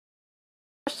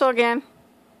Crystal again.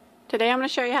 Today I'm going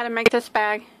to show you how to make this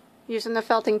bag using the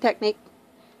felting technique.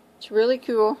 It's really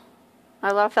cool. I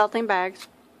love felting bags.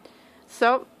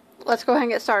 So let's go ahead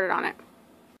and get started on it.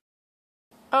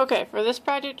 Okay, for this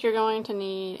project you're going to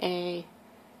need a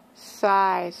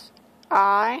size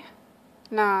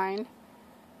I-9,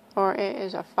 or it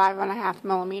is a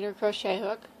 5.5mm crochet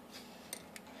hook.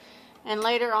 And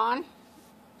later on,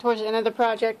 towards the end of the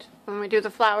project, when we do the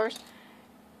flowers,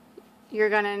 you're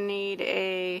going to need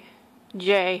a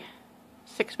J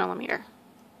 6mm.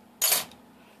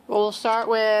 We'll start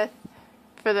with,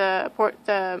 for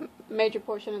the major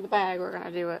portion of the bag, we're going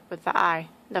to do it with the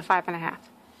 5.5.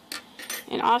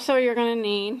 And also you're going to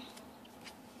need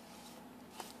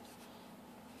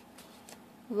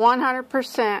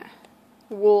 100%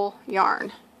 wool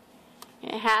yarn.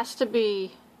 It has to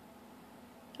be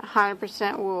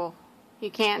 100% wool. You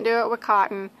can't do it with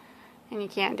cotton, and you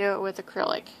can't do it with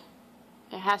acrylic.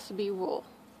 It has to be wool,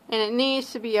 and it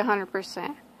needs to be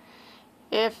 100%.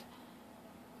 If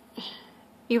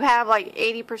you have like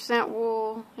 80%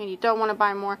 wool and you don't want to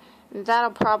buy more,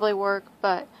 that'll probably work,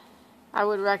 but I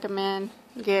would recommend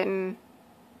getting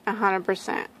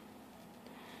 100%.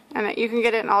 And you can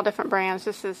get it in all different brands.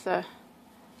 This is the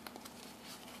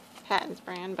Patton's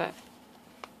brand, but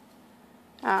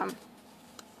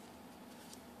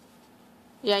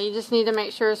yeah, you just need to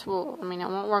make sure it's wool. I mean, it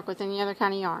won't work with any other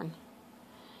kind of yarn,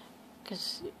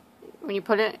 because when you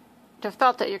put it to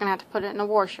felt it, you're gonna have to put it in a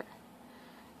washer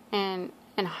and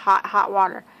in hot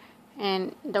water,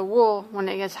 and the wool, when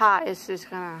it gets hot, it's just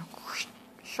gonna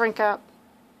shrink up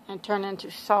and turn into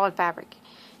solid fabric.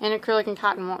 And acrylic and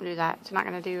cotton won't do that. It's not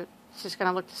gonna do. It's just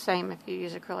gonna look the same if you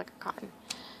use acrylic or cotton.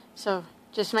 So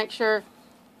just make sure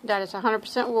that it's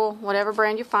 100% wool, whatever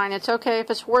brand you find. It's okay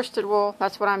if it's worsted wool.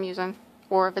 That's what I'm using.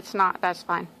 Or if it's not, that's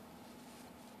fine.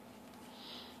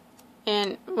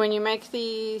 And when you make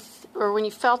these, or when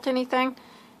you felt anything,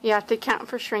 you have to count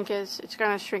for shrinkage. It's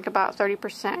going to shrink about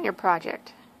 30% your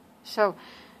project. So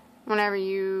whenever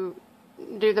you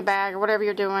do the bag or whatever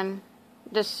you're doing,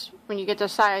 just when you get the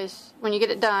size, when you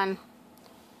get it done,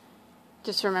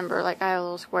 just remember, like I have a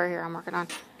little square here I'm working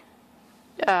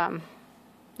on.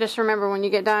 Just remember, when you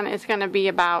get done, it's going to be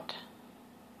about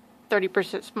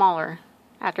 30% smaller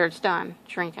after it's done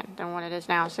shrinking than what it is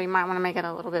now. So you might want to make it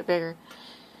a little bit bigger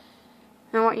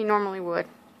than what you normally would.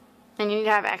 And you need to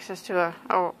have access to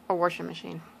a washing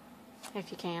machine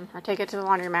if you can, or take it to the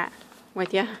laundromat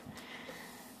with you.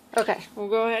 Okay, we'll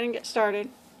go ahead and get started.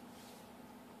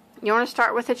 You want to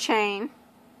start with a chain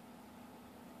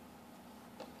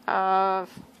of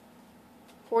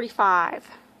 45.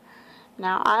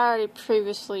 Now, I already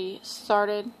previously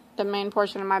started the main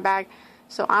portion of my bag,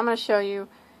 so I'm going to show you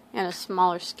in a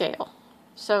smaller scale.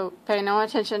 So pay no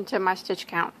attention to my stitch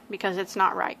count, because it's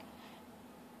not right.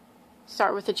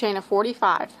 Start with a chain of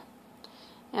 45,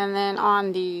 and then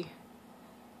on the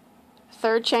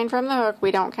third chain from the hook,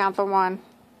 we don't count the one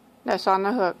that's on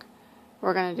the hook.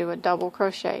 We're going to do a double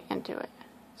crochet into it.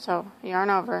 So yarn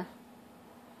over,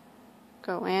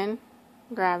 go in,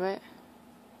 grab it,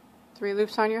 3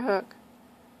 loops on your hook,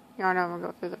 yarn over,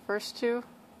 go through the first 2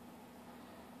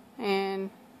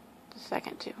 and the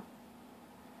second 2.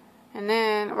 And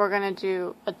then we're going to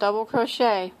do a double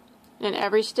crochet in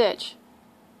every stitch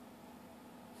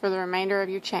for the remainder of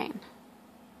your chain.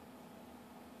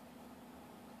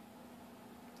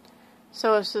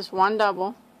 So it's just 1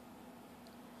 double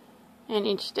in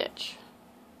each stitch,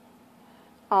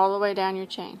 all the way down your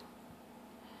chain.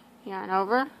 Yarn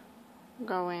over,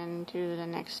 go into the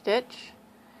next stitch,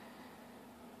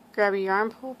 grab your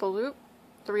yarn, pull up a loop,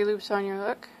 3 loops on your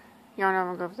hook, yarn over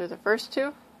and go through the first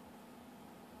 2,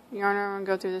 yarn over and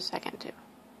go through the second 2.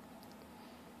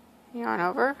 Yarn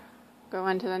over, go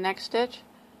into the next stitch,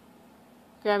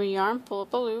 grab your yarn, pull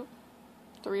up a loop,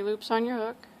 3 loops on your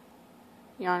hook,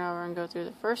 yarn over and go through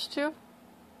the first 2,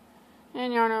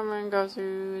 and yarn over and go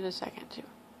through the second 2.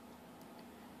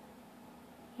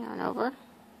 Yarn over,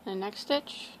 the next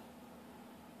stitch,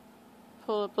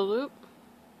 pull up a loop,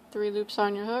 3 loops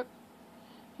on your hook,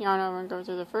 yarn over and go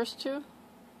through the first 2,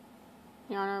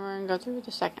 yarn over and go through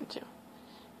the second 2.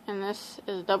 And this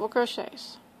is double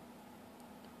crochets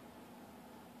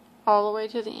all the way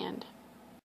to the end.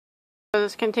 So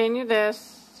just continue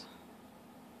this,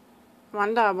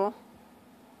 1 double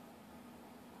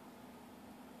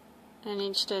in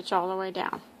each stitch all the way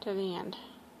down to the end.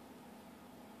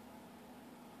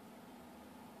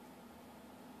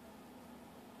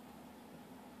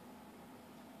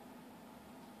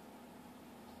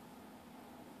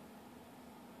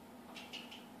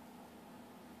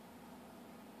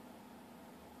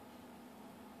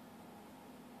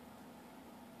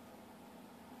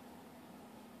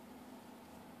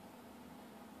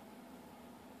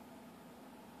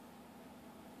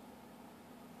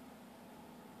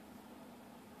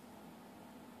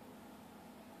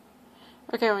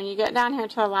 Okay, when you get down here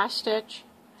to the last stitch,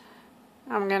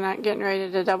 I'm getting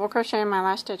ready to double crochet in my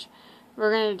last stitch.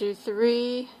 We're gonna do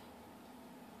 3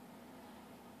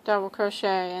 double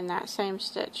crochet in that same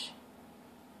stitch,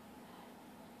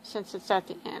 since it's at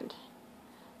the end.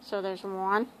 So there's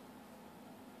 1,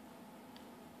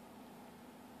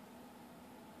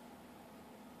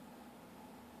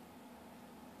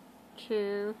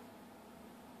 2,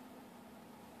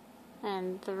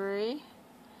 and 3,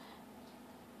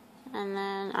 and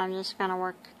then I'm just going to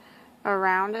work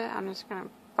around it. I'm just going to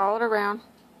follow it around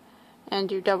and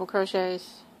do double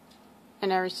crochets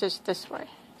in every stitch this way.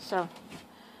 So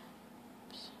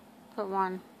put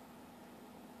 1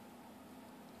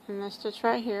 in this stitch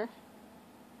right here.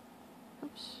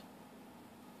 Oops.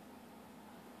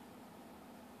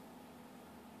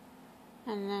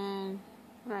 And then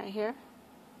right here.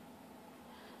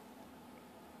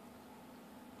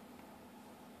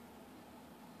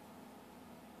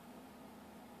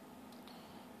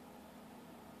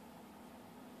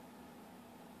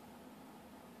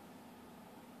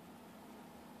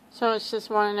 So it's just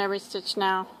 1 in every stitch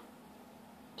now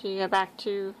till you get back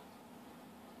to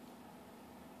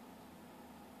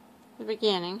the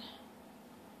beginning.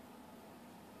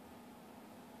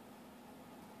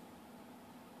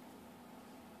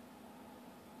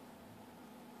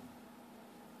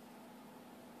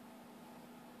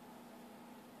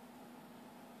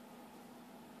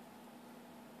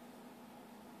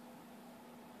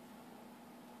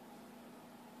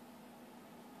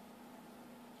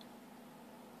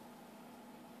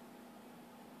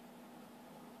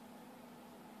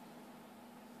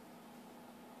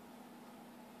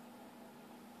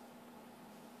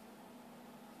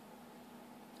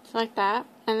 Like that,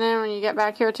 and then when you get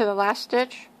back here to the last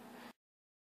stitch,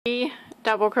 3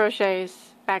 double crochets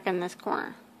back in this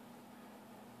corner.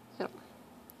 So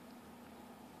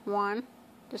 1,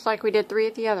 just like we did 3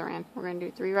 at the other end, we're going to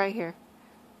do 3 right here,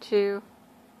 2,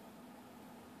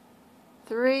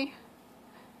 3,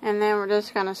 and then we're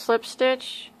just going to slip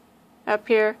stitch up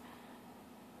here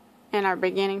in our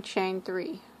beginning chain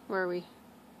 3 where we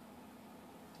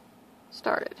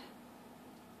started,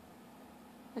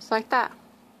 just like that.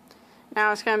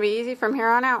 Now it's going to be easy from here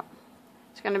on out.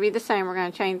 It's going to be the same. We're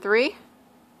going to chain 3,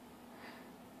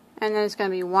 and then it's going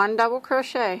to be 1 double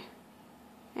crochet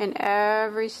in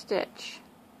every stitch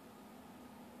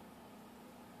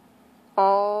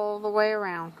all the way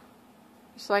around,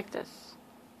 just like this.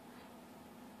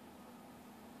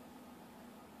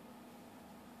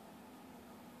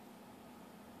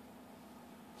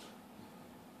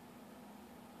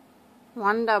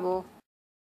 One double.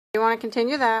 You want to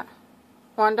continue that.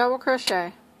 1 double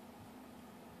crochet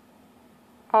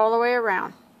all the way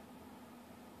around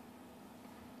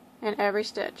in every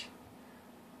stitch,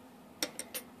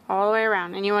 all the way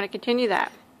around, and you want to continue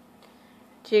that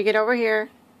till you get over here,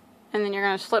 and then you're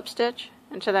going to slip stitch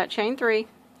into that chain 3,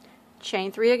 chain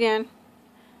 3 again,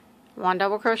 1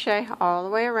 double crochet all the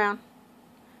way around,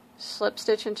 slip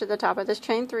stitch into the top of this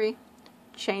chain 3,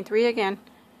 chain 3 again,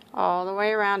 all the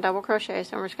way around, double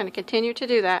crochets, and we're just going to continue to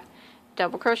do that.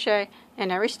 Double crochet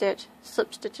in every stitch,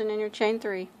 slip stitching in your chain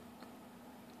 3.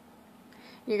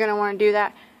 You're going to want to do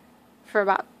that for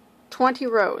about 20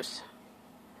 rows.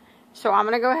 So I'm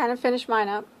going to go ahead and finish mine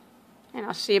up, and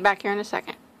I'll see you back here in a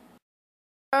second.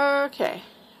 Okay,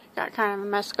 got kind of a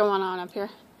mess going on up here.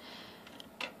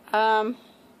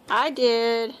 I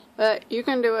did, but you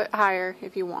can do it higher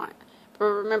if you want. But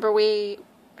remember, we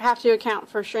have to account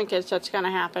for shrinkage that's going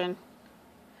to happen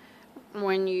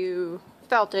when you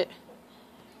felt it.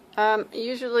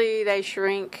 Usually they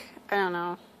shrink, I don't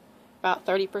know, about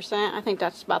 30%. I think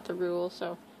that's about the rule,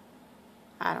 so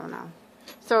I don't know.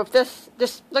 So if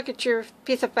just look at your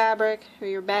piece of fabric or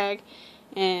your bag,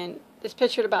 and it's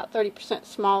pictured about 30%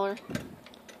 smaller.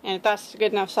 And if that's a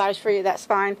good enough size for you, that's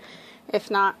fine.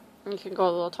 If not, you can go a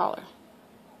little taller.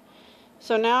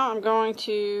 So now I'm going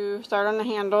to start on the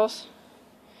handles.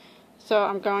 So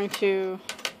I'm going to,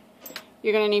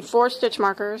 you're going to need 4 stitch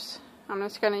markers. I'm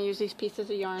just going to use these pieces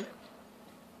of yarn.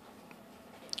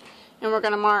 And we're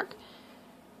going to mark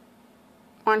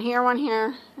one here,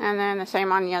 and then the same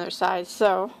on the other side.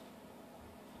 So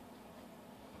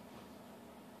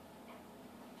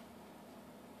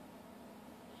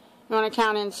you want to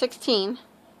count in 16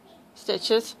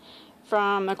 stitches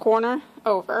from the corner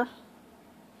over.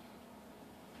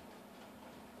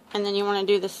 And then you want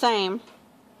to do the same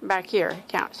back here.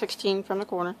 Count 16 from the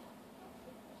corner.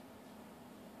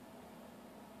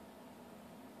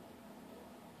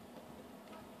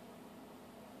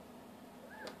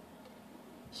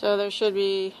 So there should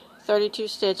be 32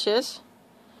 stitches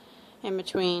in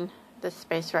between this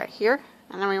space right here.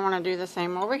 And then we want to do the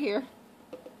same over here.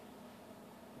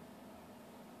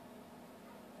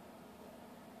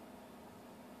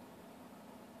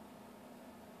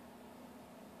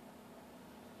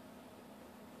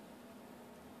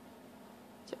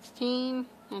 16,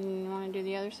 and you want to do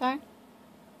the other side.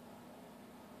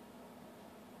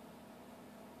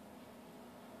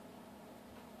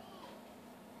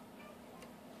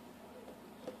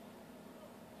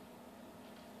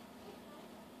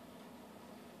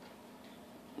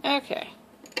 Okay,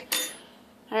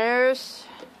 there's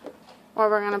where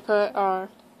we're going to put our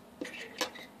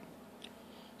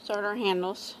starter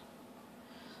handles.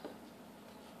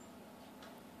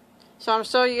 So I'm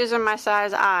still using my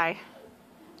size I.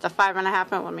 It's a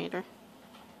 5.5 millimeter.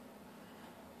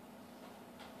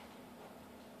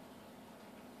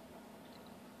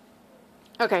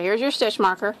 Okay, here's your stitch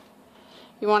marker.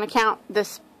 You want to count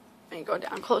this. Let me go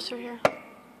down closer here.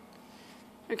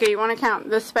 Okay, you want to count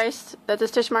this space that the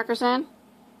stitch marker's in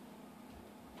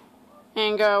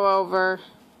and go over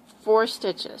 4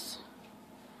 stitches.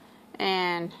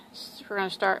 And we're going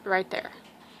to start right there.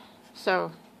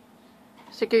 So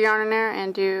stick your yarn in there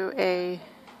and do a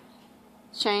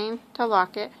chain to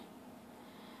lock it,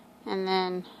 and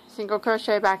then single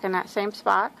crochet back in that same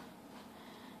spot,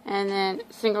 and then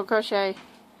single crochet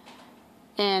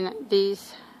in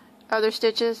these other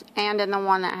stitches and in the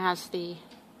one that has the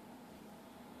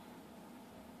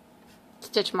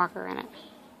stitch marker in it.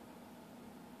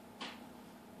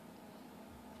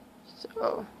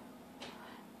 So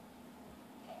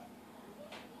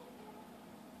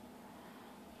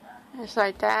just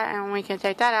like that, and we can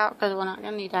take that out because we're not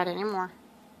going to need that anymore.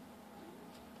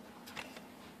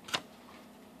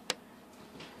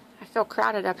 I feel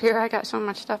crowded up here. I got so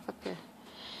much stuff up here.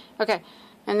 Okay,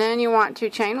 and then you want to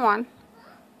chain 1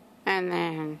 and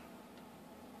then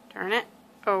turn it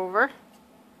over,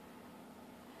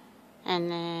 and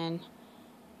then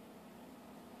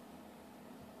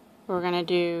we're going to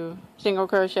do single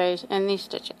crochets in these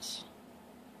stitches.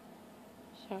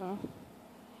 So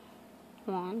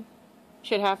 1,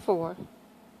 should have 4,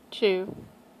 2,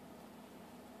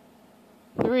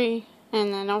 3,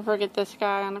 and then don't forget this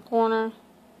guy on the corner.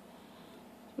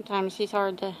 Sometimes he's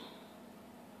hard to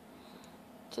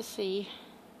see.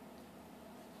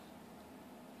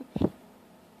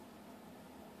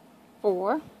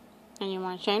 4, and you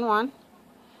want to chain 1,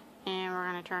 and we're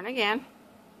going to turn again,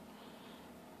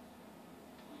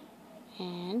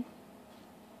 and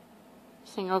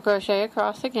single crochet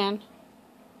across again,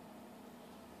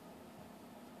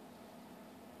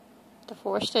 the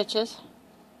 4 stitches.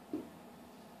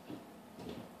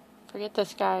 Forget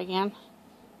this guy again.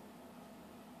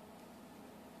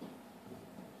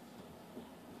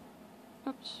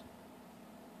 Oops.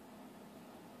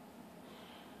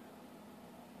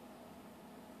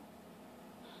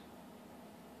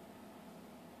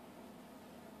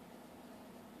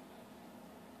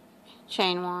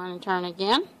 Chain 1 and turn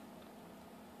again.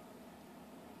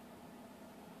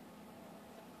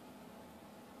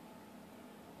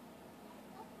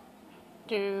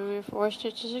 Do your 4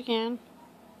 stitches again.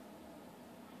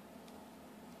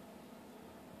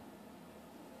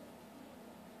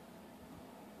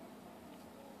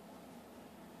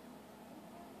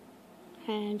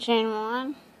 And chain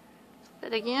 1,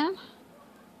 flip it again.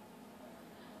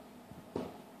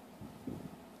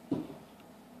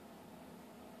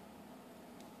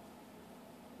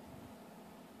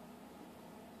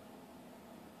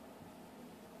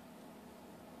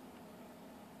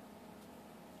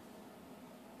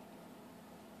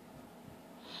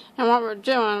 And what we're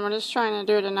doing, we're just trying to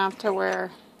do it enough to where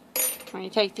when you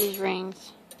take these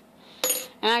rings,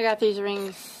 and I got these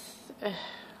rings,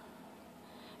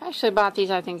 I actually bought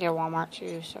these, I think, at Walmart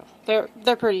too, so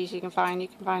they're pretty easy to find. You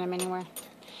can find them anywhere.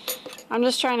 I'm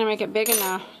just trying to make it big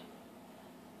enough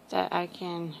that I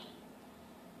can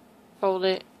fold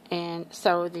it and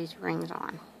sew these rings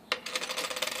on.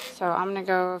 So I'm going to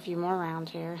go a few more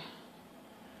rounds here.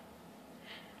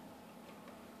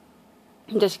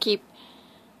 Just keep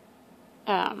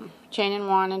chaining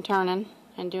 1 and turning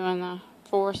and doing the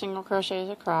 4 single crochets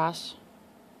across.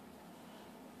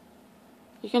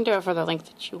 You can do it for the length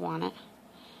that you want it.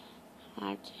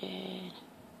 I did.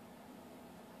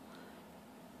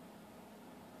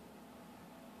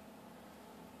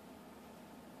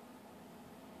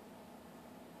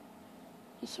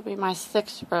 This will be my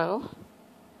 6th row.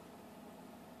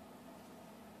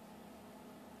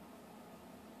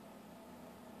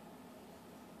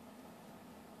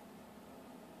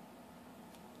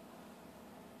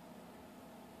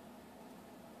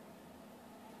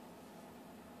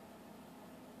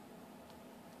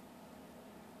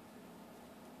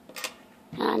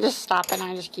 And I just stop and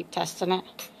I just keep testing it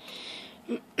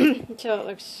until it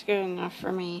looks good enough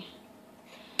for me.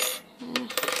 Do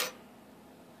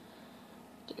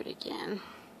it again.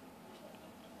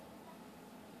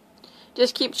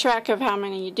 Just keep track of how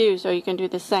many you do so you can do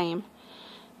the same.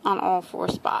 on all 4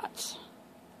 spots.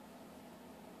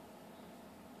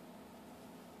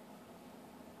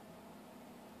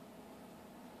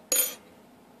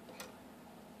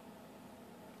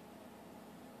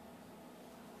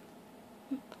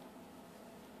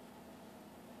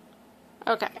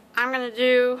 Okay, I'm going to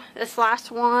do this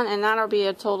last one, and that'll be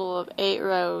a total of 8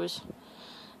 rows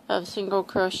of single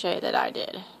crochet that I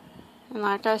did. And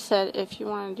like I said, if you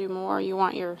want to do more, you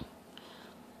want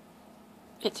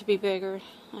it to be bigger,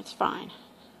 that's fine.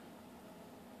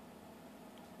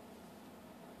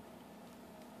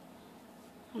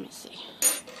 Let me see.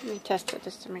 Let me test it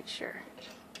just to make sure.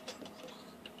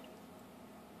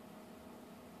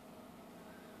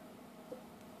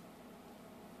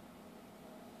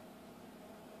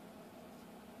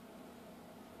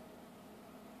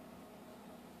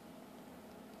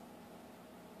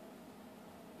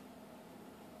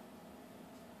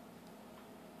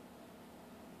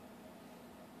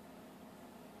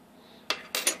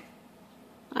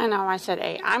 I know I said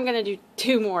 8. I'm going to do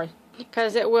 2 more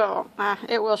because it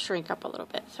will shrink up a little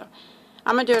bit. So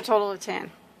I'm going to do a total of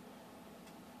 10.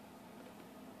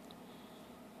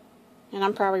 And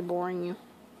I'm probably boring you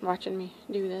watching me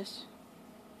do this.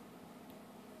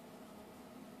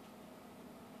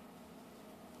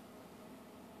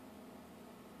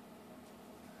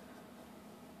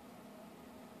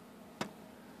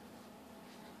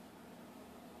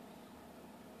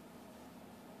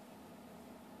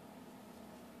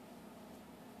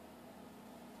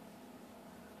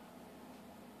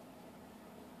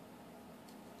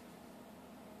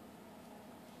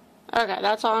 Okay,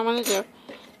 that's all I'm going to do.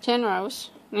 10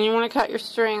 rows. And you want to cut your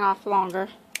string off longer,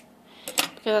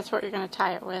 because that's what you're going to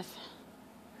tie it with,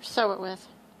 or sew it with.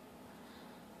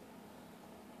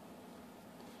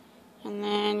 And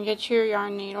then get your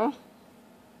yarn needle.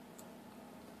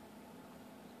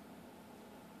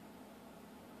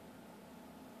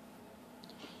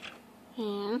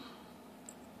 And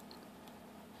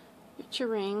get your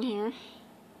ring here.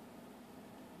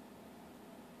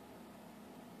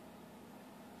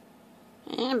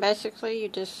 And basically you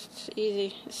just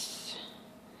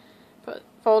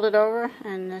fold it over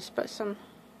and just put some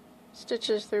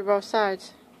stitches through both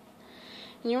sides.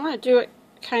 And you want to do it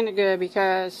kind of good,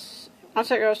 because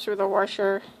once it goes through the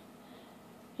washer,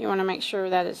 you want to make sure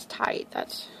that it's tight.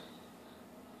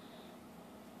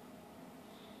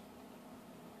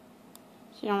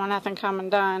 You don't want nothing come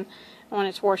undone when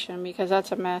it's washing, because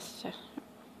that's a mess.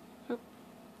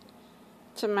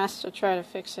 It's a mess to try to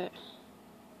fix it.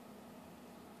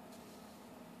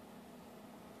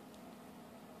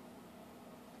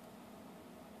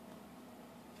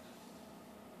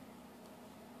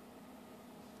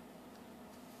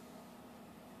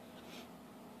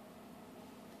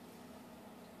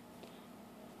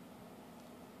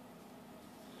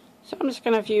 So I'm just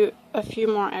going to do a few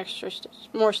more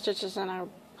more stitches than I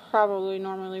probably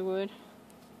normally would.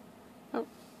 Oh.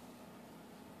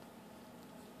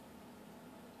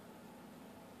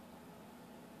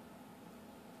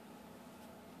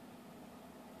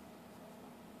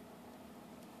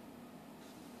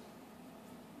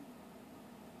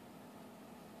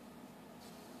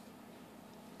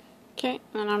 Okay,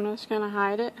 and I'm just going to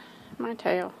hide it, my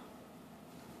tail.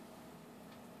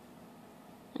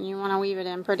 And you want to weave it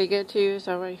in pretty good too,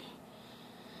 so we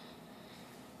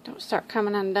don't start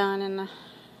coming undone in the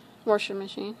washing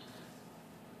machine.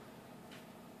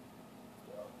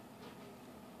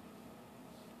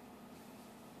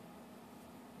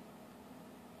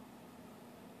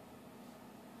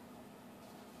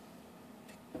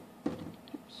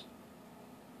 Oops.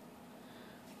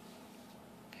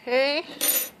 Okay.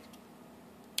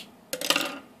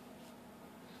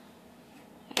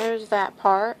 There's that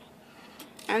part.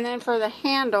 And then for the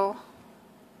handle,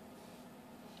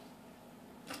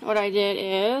 what I did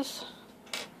is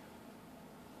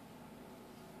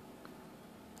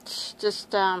just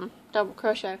double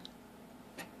crochet.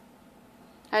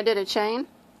 I did a chain.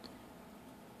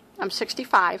 I'm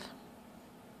 65.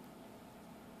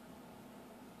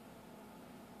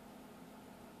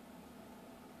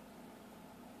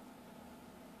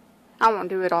 I won't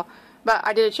do it all, but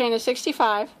I did a chain of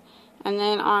 65, and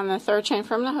then on the 3rd chain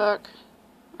from the hook,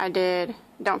 I did,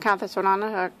 don't count this one on the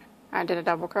hook, I did a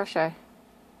double crochet.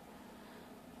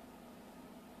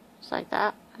 Just like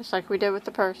that, just like we did with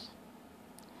the purse.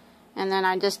 And then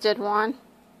I just did one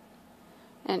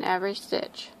in every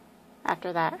stitch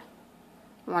after that.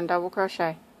 1 double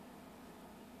crochet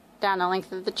down the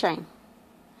length of the chain.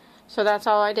 So that's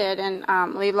all I did,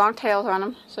 and leave long tails on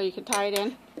them so you can tie it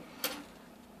in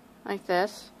like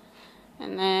this.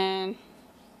 And then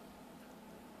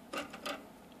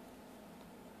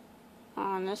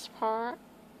on this part,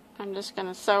 I'm just going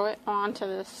to sew it onto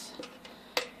this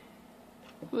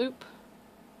loop,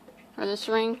 or this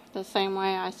ring, the same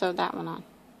way I sewed that one on.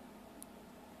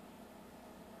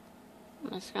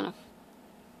 I'm just going to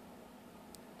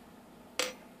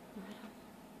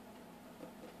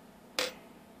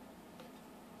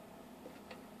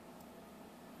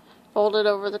fold it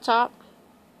over the top,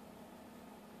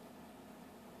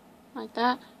 like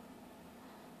that,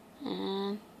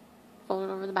 and fold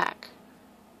it over the back,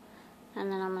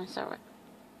 and then I'm going to sew it.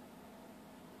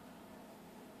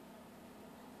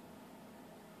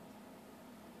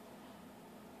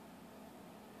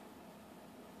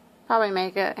 Probably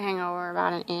make it hang over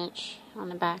about an inch on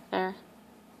the back there.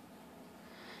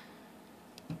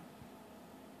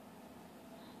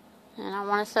 And I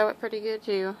want to sew it pretty good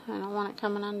too. I don't want it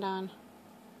coming undone.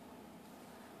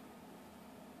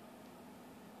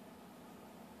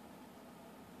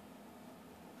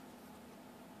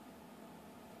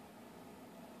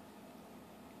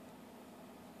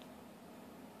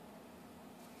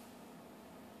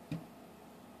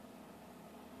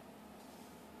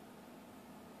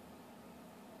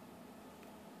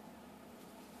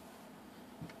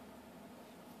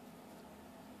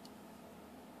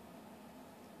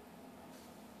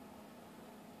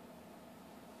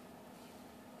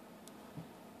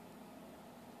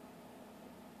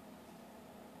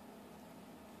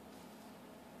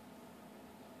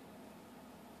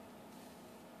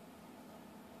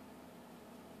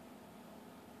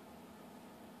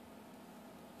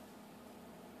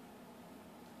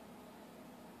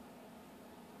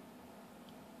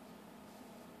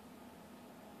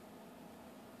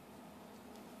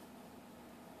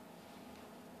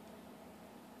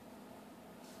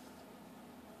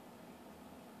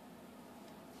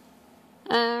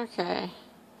 Okay,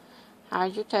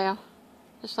 hide your tail,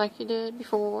 just like you did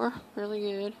before, really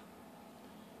good.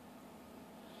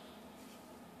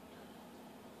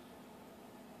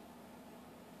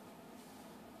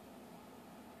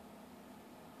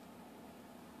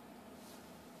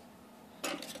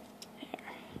 There.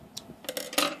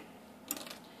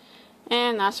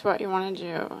 And that's what you want to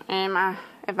do. And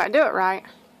if I do it right,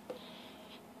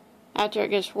 after it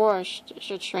gets washed, it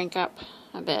should shrink up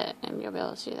a bit, and you'll be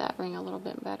able to see that ring a little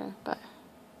bit better, but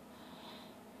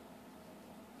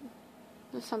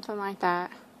just something like that.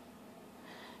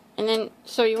 And then,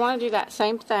 so you want to do that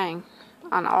same thing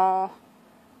on all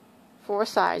four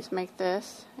sides. Make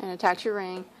this and attach your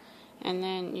ring, and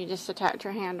then you just attach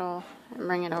your handle and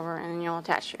bring it over, and then you'll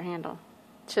attach your handle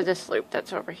to this loop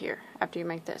that's over here after you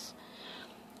make this.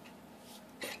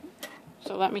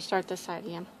 So let me start this side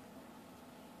again.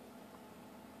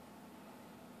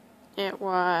 It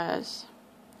was,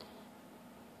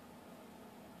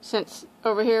 since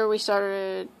over here we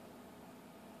started,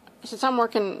 since I'm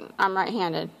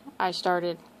right-handed, I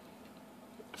started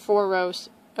 4 rows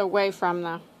away from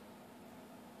the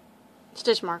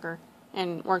stitch marker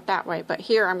and work that way. But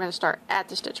here I'm going to start at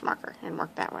the stitch marker and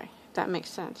work that way, if that makes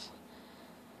sense.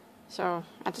 So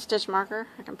at the stitch marker,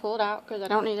 I can pull it out because I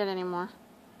don't need it anymore.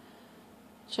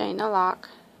 Chain the lock,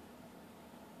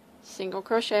 single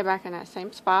crochet back in that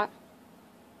same spot,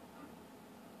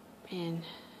 and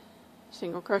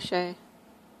single crochet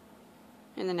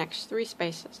in the next 3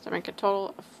 spaces to make a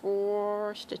total of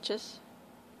 4 stitches.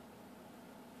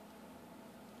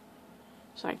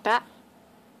 Just like that.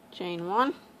 Chain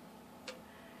 1,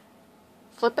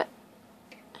 flip it,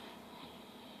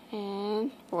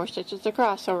 and 4 stitches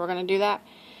across. So we're going to do that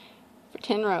for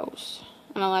 10 rows.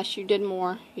 And unless you did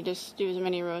more, you just do as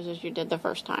many rows as you did the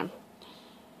first time.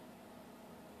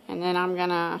 And then I'm going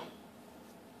to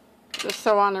just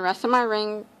sew on the rest of my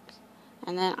rings,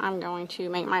 and then I'm going to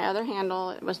make my other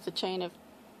handle. It was the chain of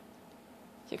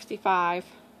 65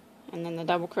 and then the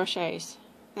double crochets.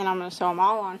 Then I'm going to sew them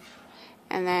all on,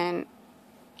 and then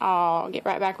I'll get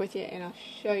right back with you and I'll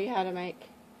show you how to make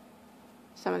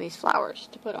some of these flowers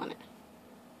to put on it.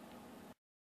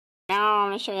 Now I'm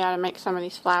going to show you how to make some of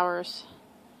these flowers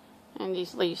and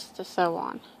these leaves to sew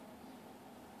on.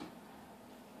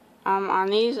 On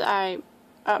these I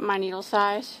up my needle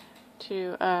size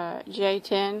to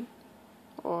J10,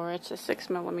 or it's a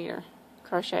 6mm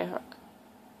crochet hook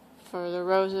for the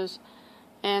roses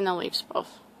and the leaves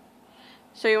both.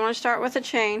 So you want to start with a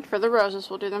chain for the roses.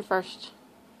 We'll do them first,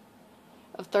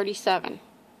 of 37.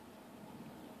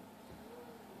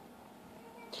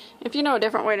 If you know a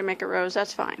different way to make a rose,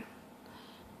 that's fine.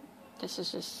 This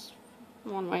is just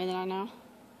one way that I know.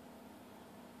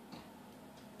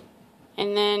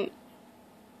 And then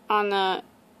on the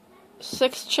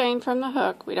 6th chain from the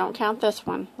hook, we don't count this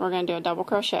one, we're going to do a double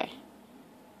crochet.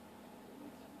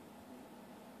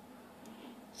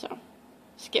 So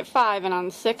skip 5, and on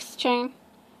the 6th chain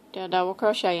do a double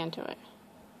crochet into it.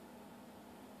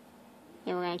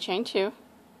 Then we're going to chain 2,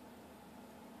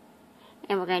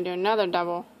 and we're going to do another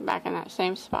double back in that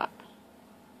same spot,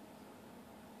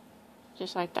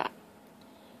 just like that.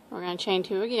 We're going to chain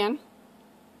 2 again,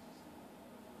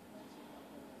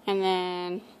 and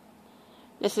then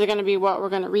this is going to be what we're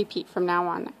going to repeat from now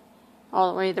on,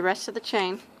 all the way the rest of the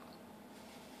chain.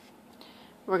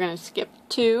 We're going to skip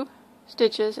 2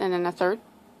 stitches and then a third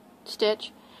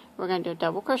stitch. We're going to do a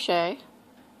double crochet,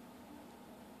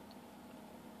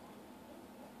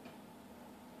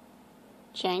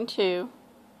 chain 2,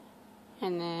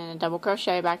 and then a double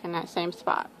crochet back in that same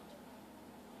spot,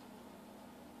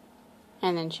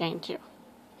 and then chain 2,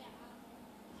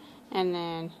 and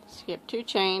then skip 2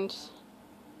 chains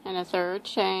and a third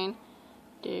chain,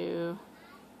 do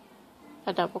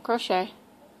a double crochet,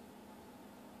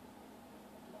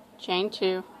 chain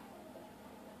 2,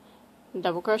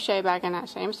 double crochet back in that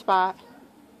same spot,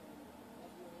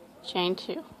 chain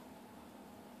 2,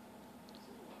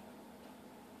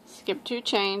 skip 2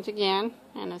 chains again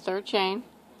and a third chain,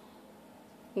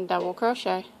 double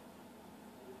crochet,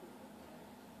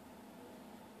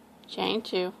 chain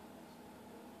 2,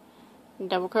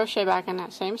 double crochet back in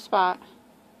that same spot,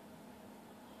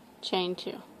 chain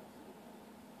 2.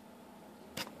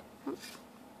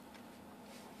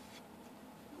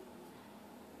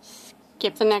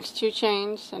 Skip the next 2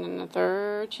 chains and then the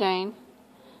third chain,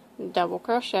 double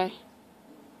crochet,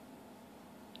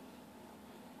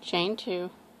 chain 2,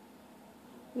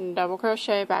 double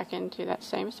crochet back into that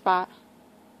same spot,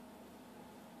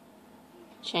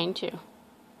 chain 2.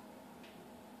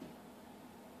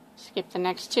 Skip the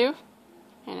next 2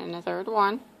 and then the third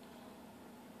one,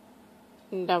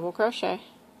 double crochet,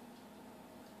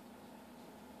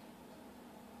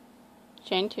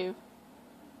 chain 2,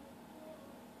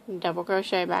 double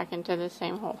crochet back into the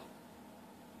same hole,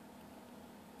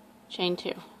 chain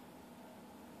 2.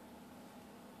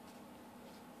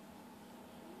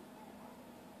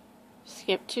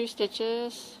 Skip 2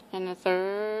 stitches and the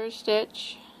third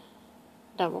stitch,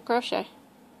 double crochet,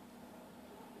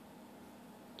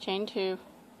 chain 2,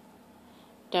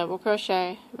 double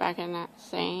crochet back in that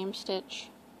same stitch,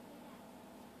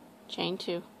 chain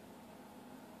 2,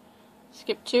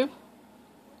 skip 2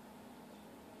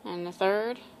 and the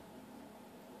third,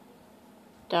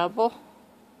 double,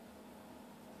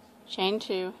 chain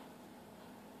 2,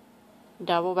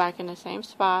 double back in the same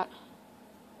spot,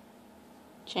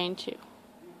 chain 2.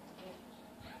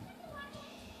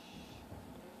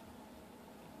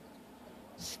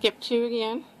 Skip 2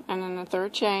 again and then the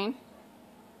third chain,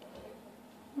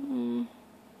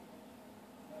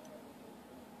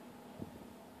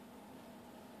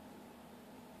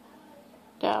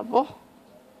 double,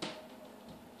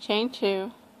 chain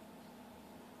 2,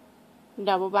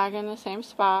 double back in the same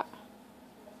spot,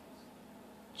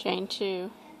 chain 2,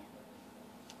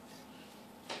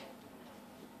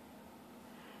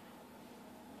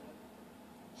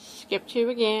 skip 2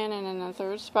 again and then the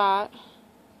third spot,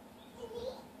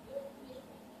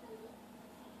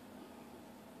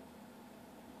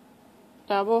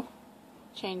 double,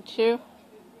 chain 2,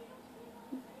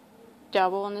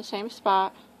 double in the same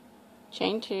spot,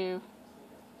 chain 2,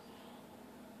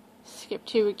 skip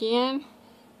 2 again,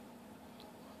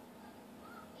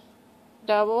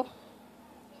 double,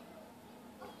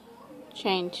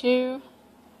 chain 2,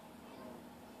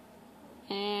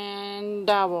 and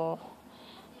double.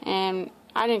 And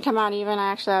I didn't come out even.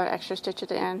 I actually have an extra stitch at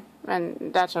the end,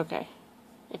 and that's okay.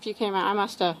 If you came out, I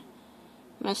must have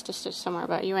missed a stitch somewhere,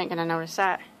 but you ain't gonna notice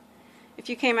that. If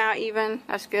you came out even,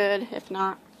 that's good. If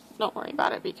not, don't worry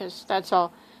about it, because that's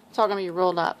all. It's all gonna be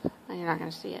rolled up, and you're not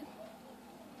gonna see it.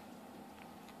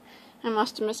 I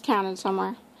must have miscounted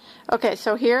somewhere. Okay,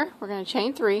 so here we're gonna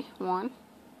chain 3. 1,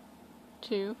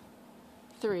 2,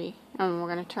 3, and we're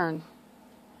gonna turn.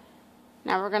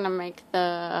 Now we're gonna make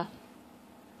the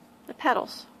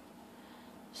petals.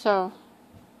 So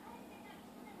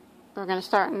we're gonna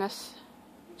start in this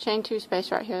chain 2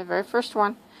 space right here, the very first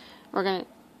one.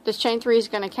 This chain 3 is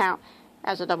gonna count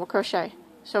as a double crochet,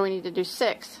 so we need to do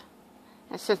 6.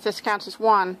 And since this counts as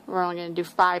 1, we're only gonna do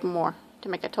 5 more to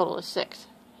make a total of 6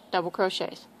 double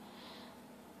crochets.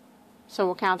 So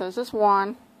we'll count this as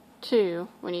 1, 2.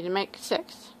 We need to make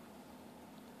 6.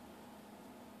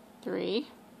 3,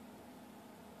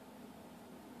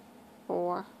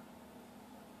 4,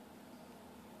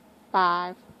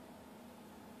 5.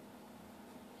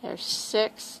 There's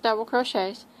 6 double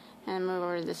crochets, and then move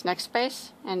over to this next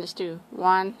space and just do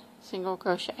 1 single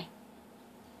crochet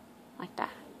like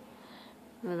that.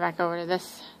 Move back over to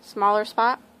this smaller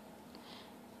spot,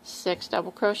 6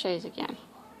 double crochets again.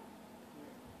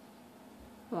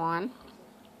 1,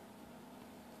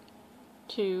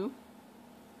 2,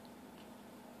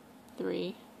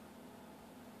 3,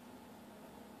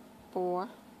 4,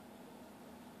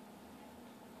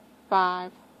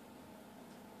 5,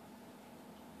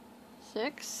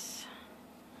 6.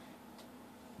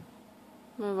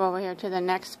 Move over here to the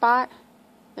next spot,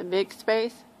 the big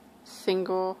space,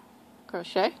 single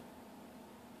crochet,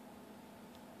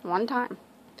 one time.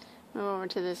 Move over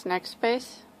to this next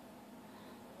space,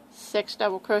 6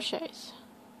 double crochets.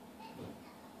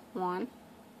 1,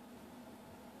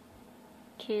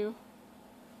 2,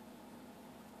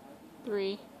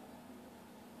 3,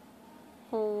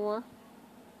 4,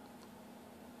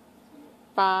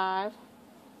 5,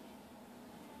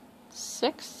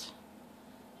 6.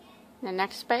 The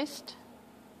next space,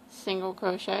 single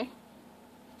crochet,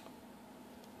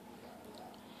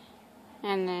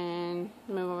 and then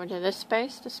move over to this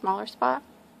space, the smaller spot,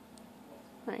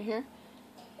 right here,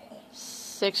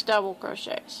 6 double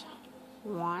crochets.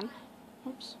 1,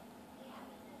 oops,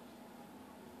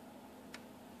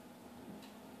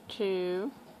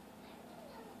 2,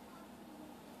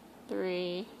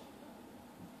 3,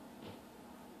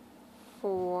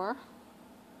 4,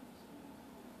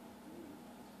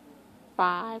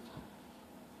 5,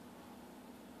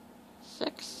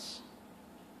 6.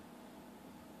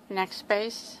 Next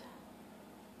space,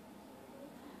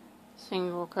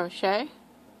 single crochet.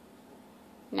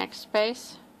 Next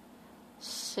space,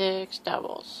 6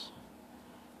 doubles.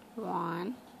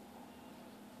 1,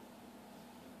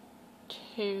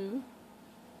 2,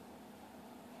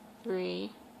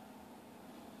 3,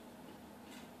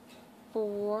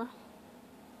 4,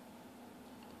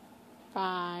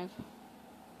 5,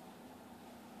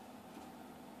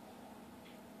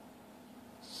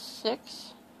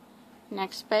 6.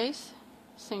 Next space,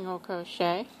 single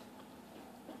crochet.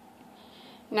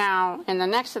 Now, in the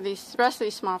rest of these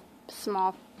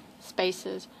small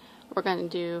spaces, we're going to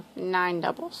do 9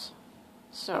 doubles.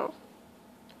 So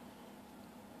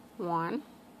 1,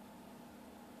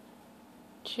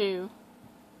 2,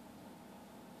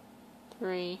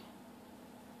 3,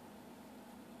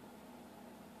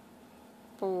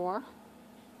 4,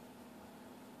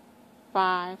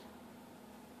 5,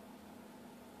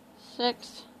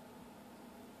 6,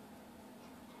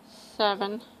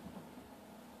 7,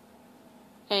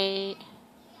 8,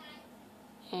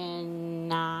 and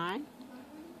 9,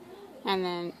 and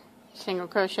then single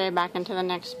crochet back into the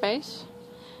next space,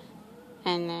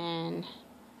 and then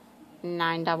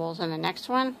 9 doubles in the next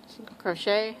one, single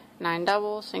crochet, 9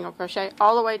 doubles, single crochet,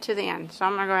 all the way to the end. So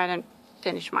I'm going to go ahead and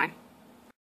finish mine.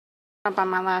 Up on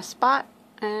my last spot,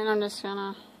 and I'm just going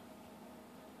to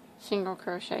single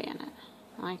crochet in it,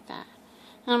 like that.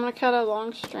 And I'm going to cut a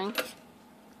long string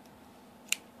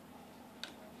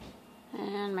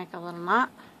and make a little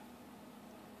knot.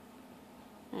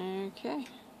 Okay.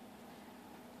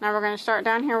 Now we're going to start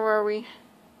down here where we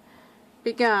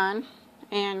begun,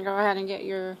 and go ahead and get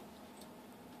your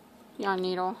yarn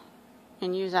needle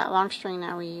and use that long string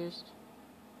that we used.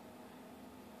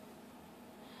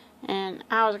 And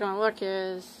how it's going to look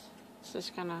is, it's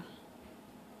just going to,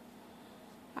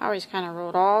 I always kind of roll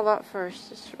it all up first,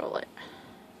 just roll it.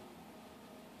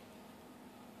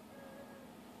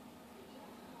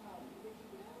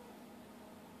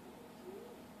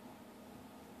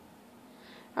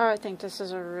 Oh, I think this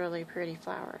is a really pretty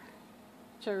flower.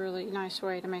 It's a really nice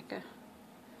way to make a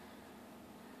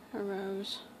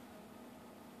rose.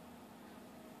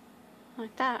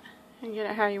 Like that. And get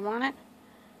it how you want it.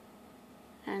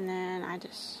 And then I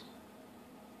just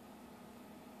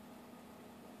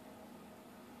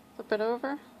flip it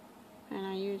over. And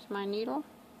I use my needle.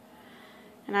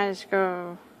 And I just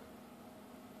go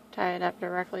tie it up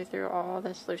directly through all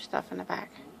this loose stuff in the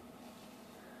back.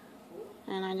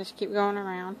 And I just keep going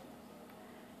around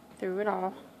through it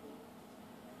all.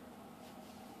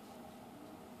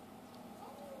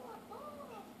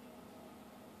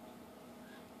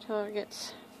 Till it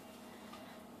gets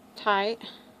tight.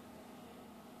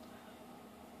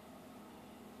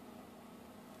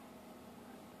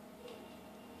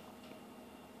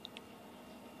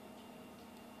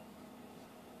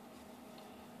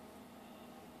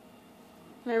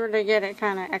 Remember to get it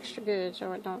kind of extra good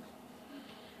so it don't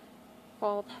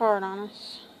fall apart on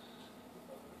us.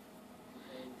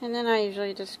 And then I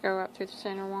usually just go up through the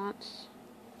center once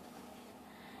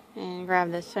and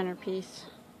grab the center piece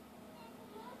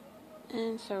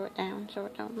and sew it down so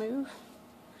it don't move.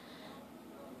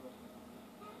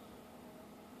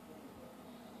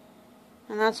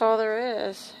 And that's all there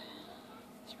is.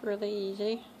 It's really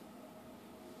easy.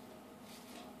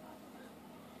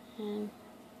 And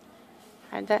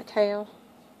hide that tail.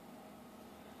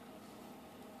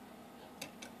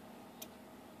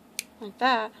 Like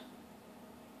that.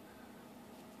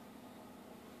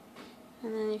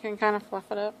 And then you can kind of fluff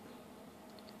it up.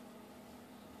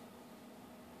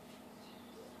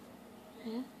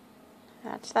 Yeah,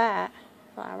 that's that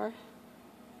flower.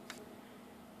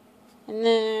 And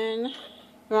then you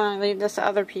want to leave this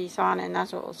other piece on, and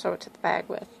that's what we'll sew it to the bag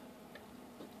with.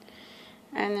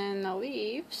 And then the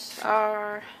leaves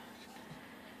are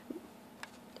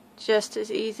just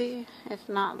as easy, if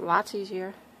not lots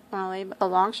easier. I'm going to leave a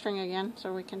long string again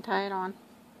so we can tie it on.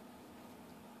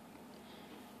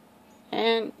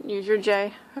 And use your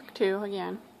J hook 2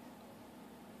 again.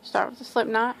 Start with a slip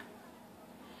knot.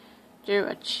 Do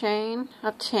a chain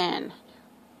of 10.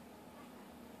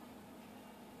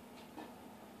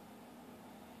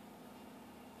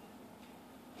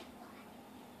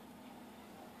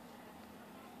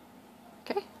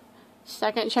 Okay.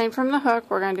 Second chain from the hook,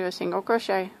 we're going to do a single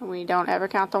crochet. We don't ever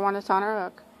count the one that's on our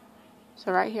hook.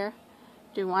 So right here,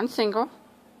 do one single.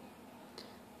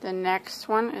 The next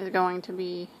one is going to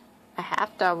be a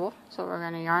half double, so we're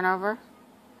going to yarn over,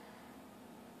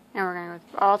 and we're going to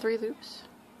go through all 3 loops,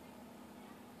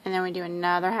 and then we do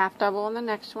another half double in the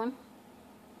next one,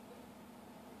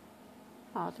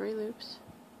 all 3 loops,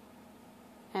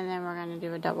 and then we're going to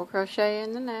do a double crochet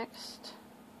in the next,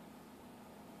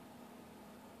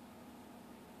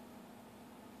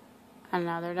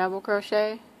 another double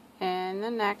crochet in the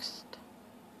next,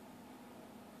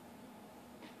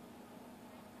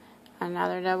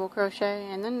 another double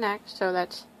crochet in the next, so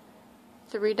that's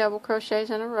 3 double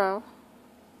crochets in a row,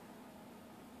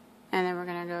 and then we're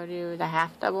going to go do the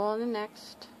half double in the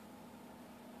next,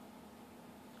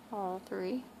 all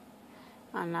 3,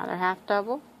 another half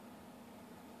double,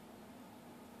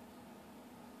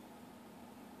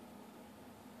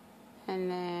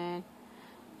 and then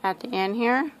at the end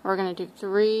here we're going to do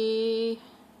 3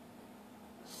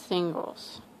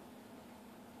 singles.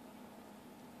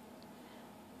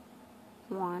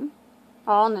 1,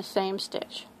 all in the same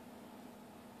stitch,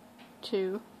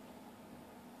 2,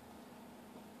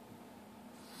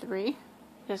 3,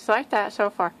 just like that so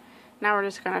far. Now we're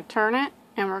just going to turn it,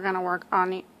 and we're going to work on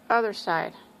the other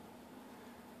side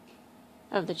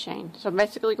of the chain. So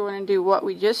basically we're going to do what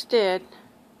we just did,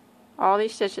 all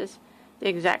these stitches, the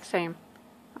exact same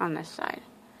on this side.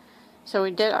 So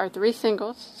we did our 3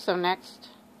 singles, so next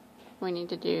we need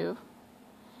to do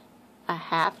a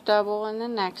half double in the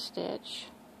next stitch,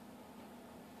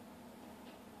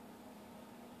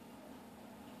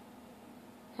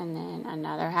 and then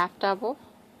another half double,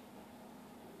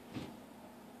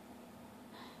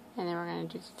 and then we're going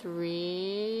to do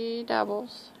 3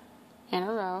 doubles in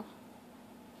a row,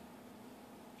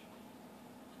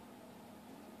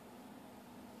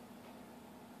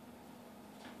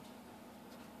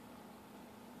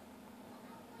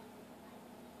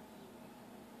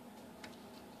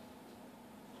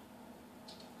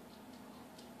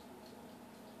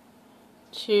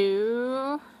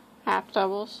 two half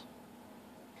doubles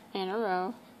in a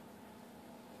row,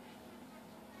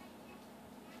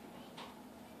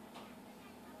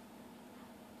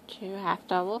 two half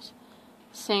doubles,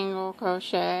 single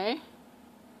crochet,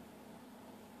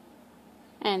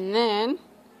 and then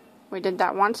we did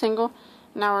that one single.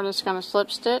 Now we're just going to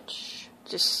slip stitch.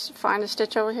 Just find a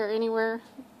stitch over here anywhere,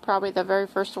 probably the very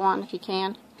first one if you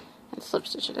can, and slip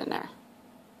stitch it in there.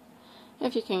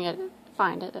 If you can get it,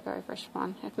 find it, the very first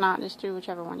one. If not, just do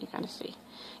whichever one you kind of see.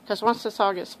 Because once this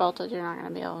all gets felted, you're not going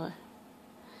to be able to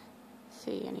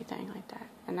see anything like that.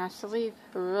 And that's the leave.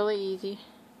 Really easy.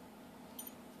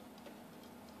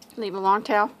 Leave a long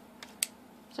tail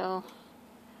so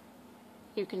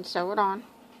you can sew it on.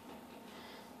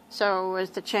 So it was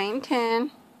the chain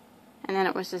 10, and then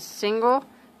it was a single,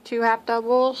 2 half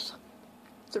doubles,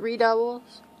 3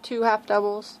 doubles, 2 half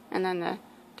doubles, and then the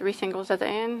 3 singles at the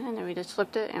end, and then we just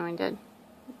flipped it, and we did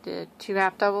 2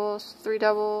 half doubles, 3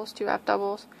 doubles, 2 half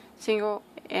doubles, single,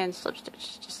 and slip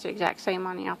stitch. Just the exact same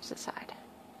on the opposite side.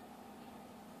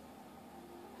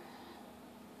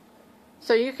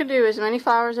 So you can do as many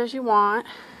flowers as you want,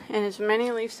 and as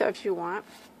many leaf stuffs you want,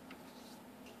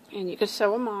 and you can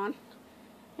sew them on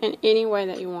in any way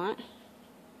that you want.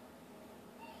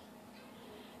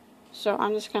 So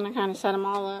I'm just going to kind of set them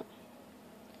all up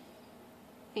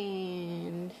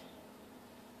and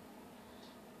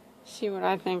see what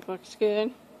I think looks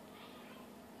good.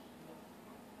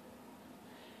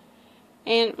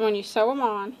 And when you sew them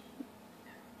on,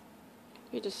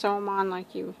 you just sew them on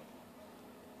like you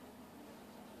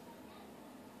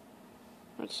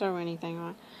would sew anything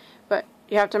on. But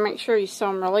you have to make sure you sew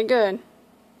them really good,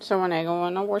 so when they go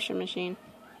in the washing machine,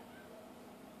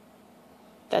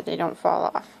 that they don't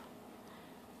fall off.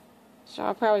 So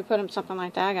I'll probably put them something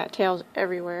like that. I got tails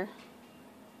everywhere.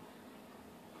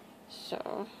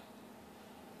 So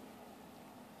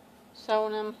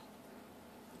sewing them.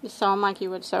 Just sew them like you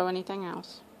would sew anything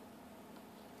else.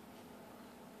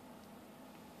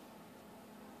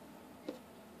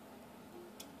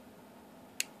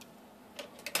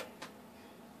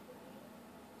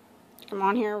 Come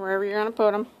on here, wherever you're going to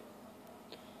put them.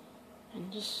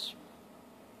 And just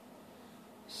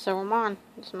sew them on.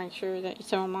 Just make sure that you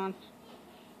sew them on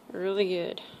really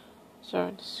good.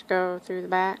 So just go through the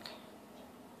back.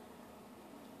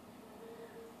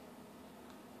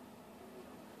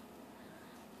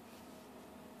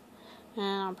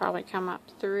 And I'll probably come up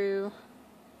through.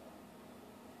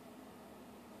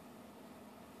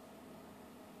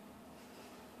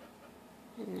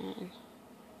 And then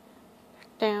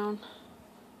back down.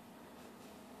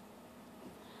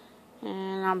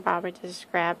 And I'll probably just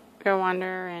go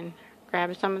under and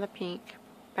grab some of the pink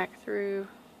back through.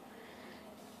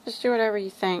 Just do whatever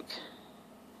you think,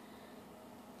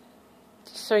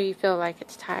 just so you feel like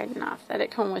it's tight enough that it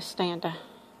can withstand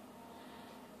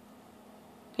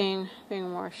being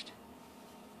washed.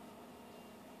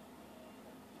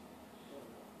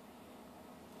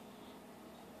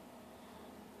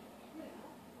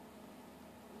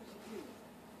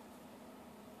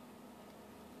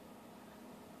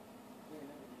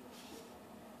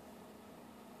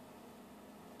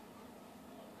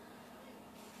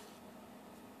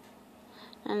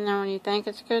 And then when you think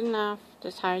it's good enough,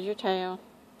 just hide your tail.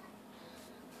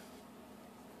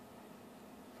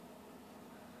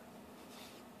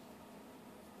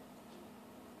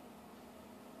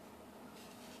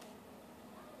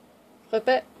 Flip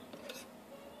it.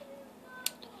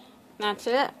 That's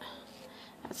it.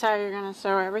 That's how you're going to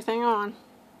sew everything on.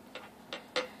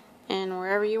 And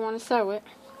wherever you want to sew it.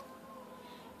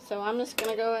 So I'm just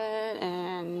going to go ahead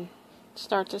and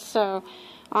start to sew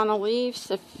on the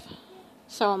leaves.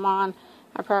 Sew them on.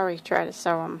 I probably try to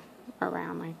sew them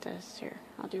around like this. Here,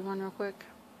 I'll do one real quick.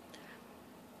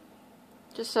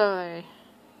 Just so they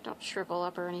don't shrivel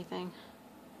up or anything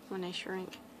when they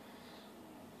shrink.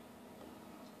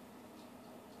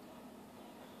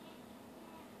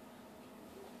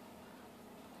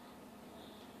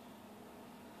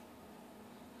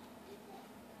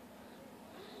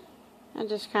 And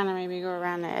just kind of maybe go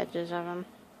around the edges of them.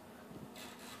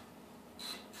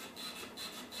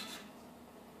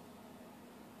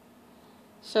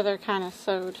 So they're kind of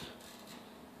sewed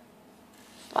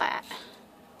flat.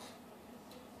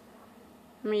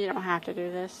 I mean, you don't have to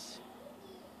do this.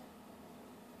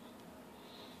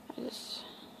 I just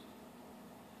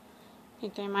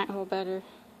think they might hold better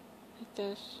like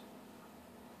this.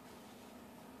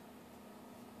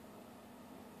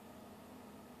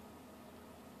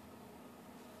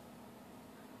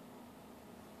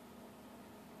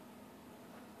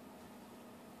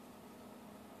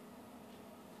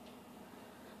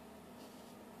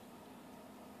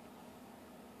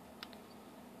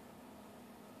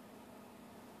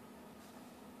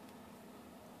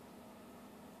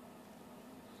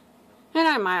 And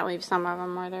I might leave some of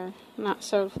them where they're not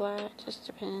sewed flat. Just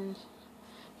depends.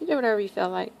 You do whatever you feel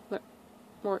like, what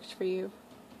works for you.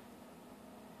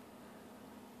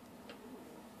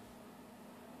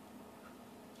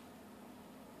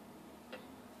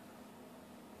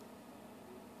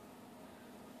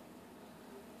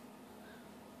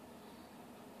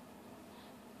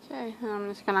 Okay, and I'm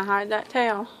just going to hide that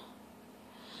tail.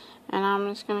 And I'm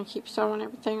just going to keep sewing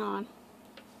everything on.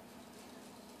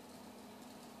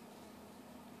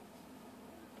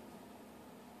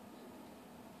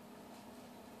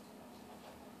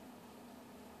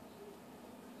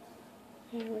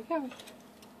 There we go.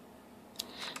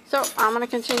 So I'm going to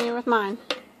continue with mine.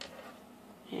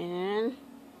 And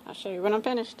I'll show you when I'm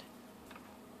finished.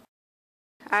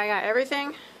 I got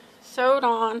everything sewed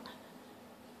on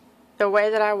the way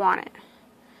that I want it.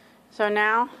 So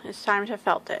now it's time to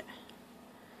felt it.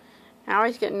 I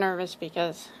always get nervous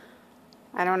because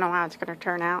I don't know how it's going to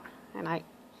turn out. And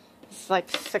it's like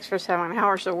 6 or 7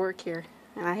 hours of work here.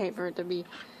 And I hate for it to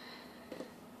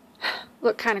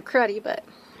look kind of cruddy, but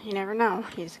you never know.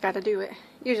 You just got to do it.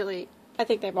 Usually, I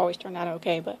think they've always turned out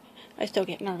okay, but I still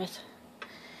get nervous.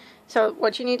 So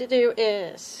what you need to do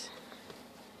is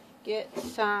get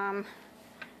some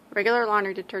regular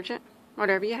laundry detergent,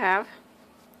 whatever you have.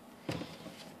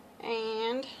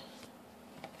 And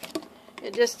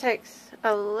it just takes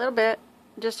a little bit.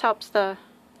 It just helps that's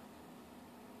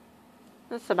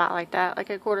about like that, like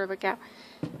 1/4 of a cup,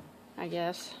 I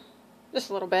guess.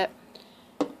 Just a little bit.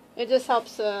 It just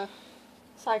helps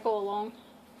cycle along,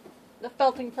 the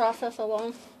felting process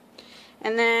along.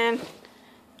 And then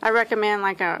I recommend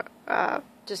like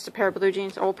just a pair of blue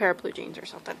jeans, old pair of blue jeans or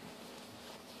something.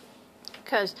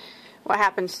 Because what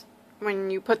happens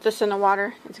when you put this in the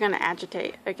water, it's going to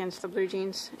agitate against the blue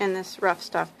jeans, and this rough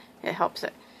stuff, it helps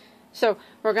it. So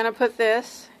we're going to put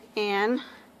this in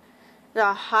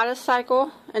the hottest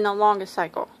cycle and the longest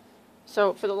cycle.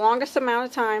 So for the longest amount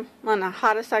of time, on the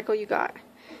hottest cycle you got,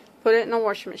 put it in the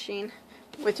washing machine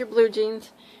with your blue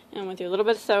jeans and with your little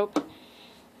bit of soap,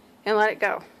 and let it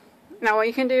go. Now what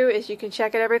you can do is you can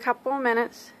check it every couple of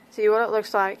minutes, see what it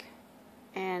looks like,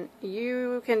 and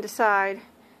you can decide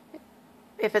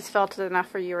if it's felted enough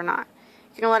for you or not.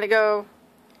 You can let it go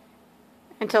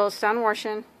until it's done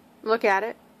washing, look at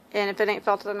it, and if it ain't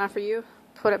felted enough for you,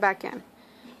 put it back in.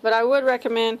 But I would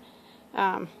recommend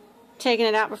taking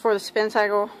it out before the spin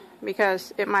cycle,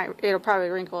 because it'll probably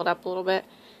wrinkle it up a little bit.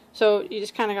 So you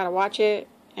just kind of got to watch it,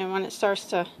 and when it starts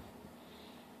to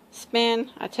spin,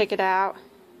 I take it out,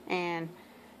 and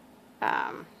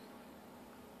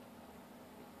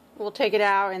we'll take it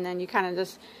out, and then you kind of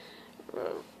just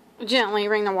gently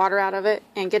wring the water out of it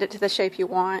and get it to the shape you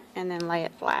want, and then lay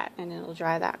it flat, and it'll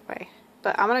dry that way.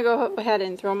 But I'm going to go ahead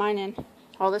and throw mine in,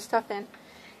 all this stuff in,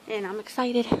 and I'm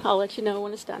excited. I'll let you know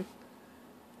when it's done.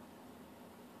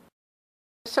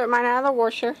 Took mine out of the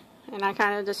washer, and I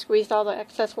kind of just squeezed all the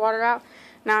excess water out.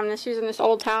 Now I'm just using this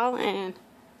old towel and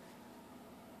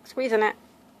squeezing it,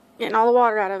 getting all the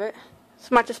water out of it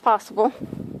as much as possible.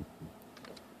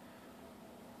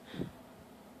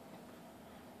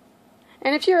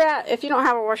 And if you don't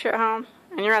have a washer at home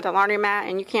and you're at the laundromat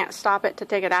and you can't stop it to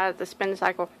take it out of the spin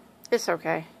cycle, it's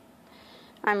okay.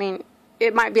 I mean,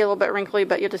 it might be a little bit wrinkly,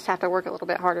 but you'll just have to work a little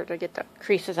bit harder to get the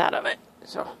creases out of it.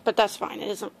 So, but that's fine. It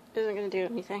isn't going to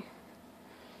do anything.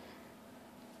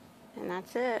 And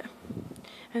that's it.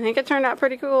 I think it turned out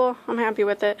pretty cool. I'm happy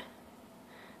with it.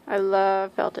 I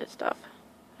love felted stuff.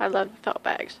 I love felt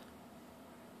bags.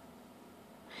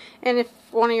 And if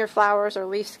one of your flowers or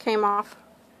leaves came off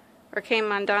or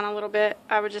came undone a little bit,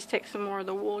 I would just take some more of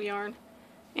the wool yarn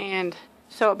and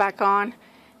sew it back on,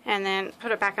 and then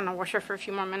put it back in the washer for a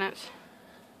few more minutes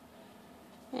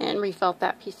and refelt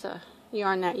that piece of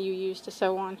yarn that you used to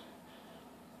sew on.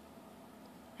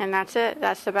 And that's it.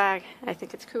 That's the bag. I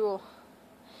think it's cool.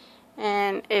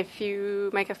 And if you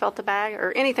make a felted bag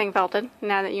or anything felted,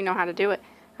 now that you know how to do it,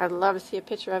 I'd love to see a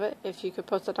picture of it. If you could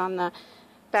post it on the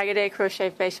Bagoday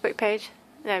Crochet Facebook page,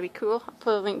 that'd be cool. I'll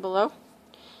put a link below.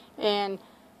 And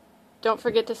don't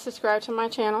forget to subscribe to my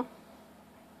channel.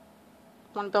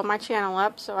 I want to build my channel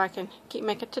up so I can keep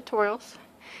making tutorials.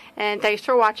 And thanks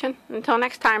for watching. Until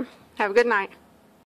next time, have a good night.